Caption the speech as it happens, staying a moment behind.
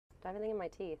Do I have anything in my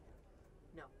teeth?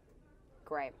 No.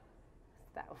 Great.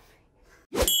 That one.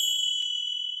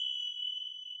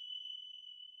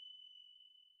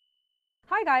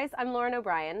 Hi guys, I'm Loren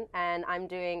O'Brien, and I'm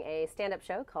doing a stand-up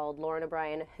show called Loren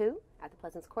O'Brien Who at the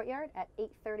Pleasance Courtyard at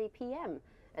 8:30 p.m.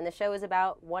 And the show is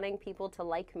about wanting people to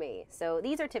like me. So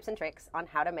these are tips and tricks on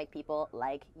how to make people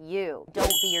like you.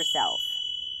 Don't be yourself.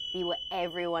 Be what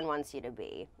everyone wants you to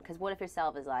be. Because what if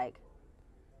yourself is like,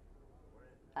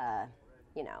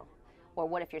 you know, or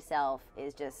what if yourself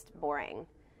is just boring?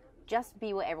 Just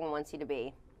be what everyone wants you to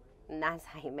be. And that's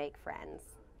how you make friends.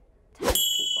 Touch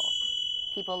people.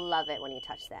 People love it when you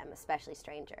touch them, especially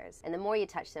strangers. And the more you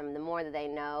touch them, the more that they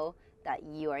know that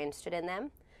you are interested in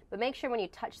them. But make sure when you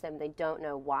touch them, they don't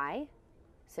know why.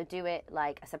 So do it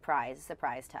like a surprise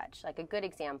touch. Like a good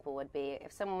example would be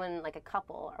if someone, like a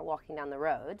couple, are walking down the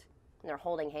road and they're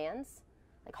holding hands,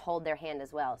 like hold their hand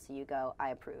as well. So you go,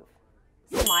 I approve.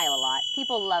 Smile a lot.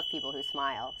 People love people who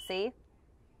smile. See?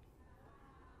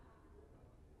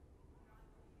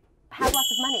 Have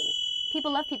lots of money.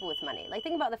 People love people with money. Like,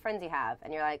 think about the friends you have,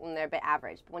 and you're like, they're a bit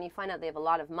average. But when you find out they have a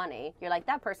lot of money, you're like,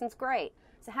 that person's great.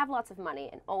 So have lots of money,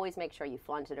 and always make sure you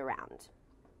flaunt it around.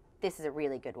 This is a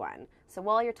really good one. So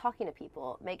while you're talking to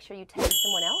people, make sure you text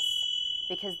someone else,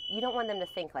 because you don't want them to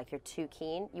think like you're too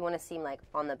keen. You want to seem like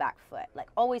on the back foot. Like,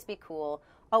 always be cool,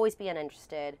 always be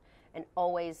uninterested, and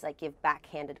always like give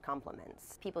backhanded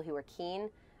compliments. People who are keen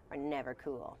are never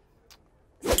cool.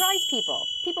 Surprise people.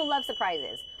 People love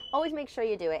surprises. Always make sure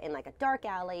you do it in like a dark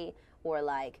alley, or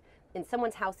like in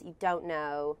someone's house that you don't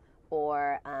know,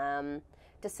 or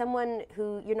to someone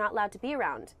who you're not allowed to be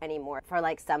around anymore for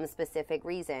like some specific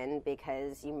reason,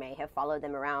 because you may have followed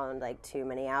them around like too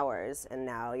many hours and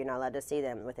now you're not allowed to see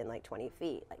them within like 20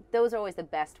 feet. Like, those are always the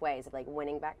best ways of like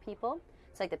winning back people.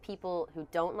 So like the people who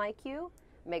don't like you,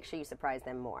 make sure you surprise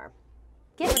them more.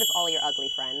 Get rid of all your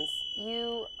ugly friends.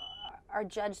 You are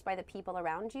judged by the people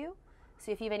around you.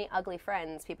 So if you have any ugly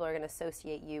friends, people are going to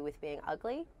associate you with being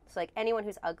ugly. So like anyone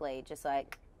who's ugly, just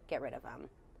like get rid of them.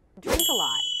 Drink a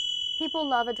lot. People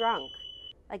love a drunk.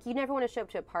 Like, you never want to show up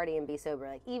to a party and be sober.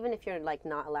 Like, even if you're like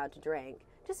not allowed to drink,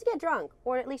 just get drunk,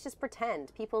 or at least just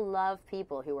pretend. People love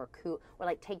people who are cool, or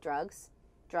like take drugs.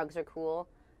 Drugs are cool,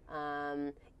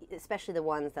 especially the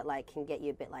ones that like can get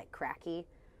you a bit like cracky.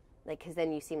 Like, because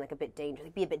then you seem like a bit dangerous.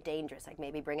 Like, be a bit dangerous. Like,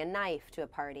 maybe bring a knife to a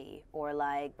party, or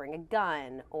like bring a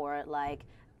gun, or like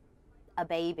a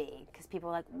baby. Because people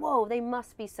are like, whoa, they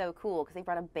must be so cool because they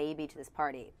brought a baby to this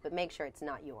party. But make sure it's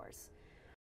not yours.